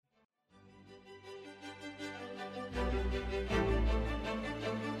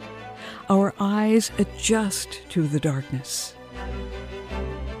our eyes adjust to the darkness.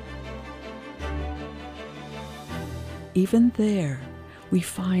 Even there, we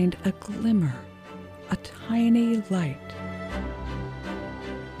find a glimmer, a tiny light.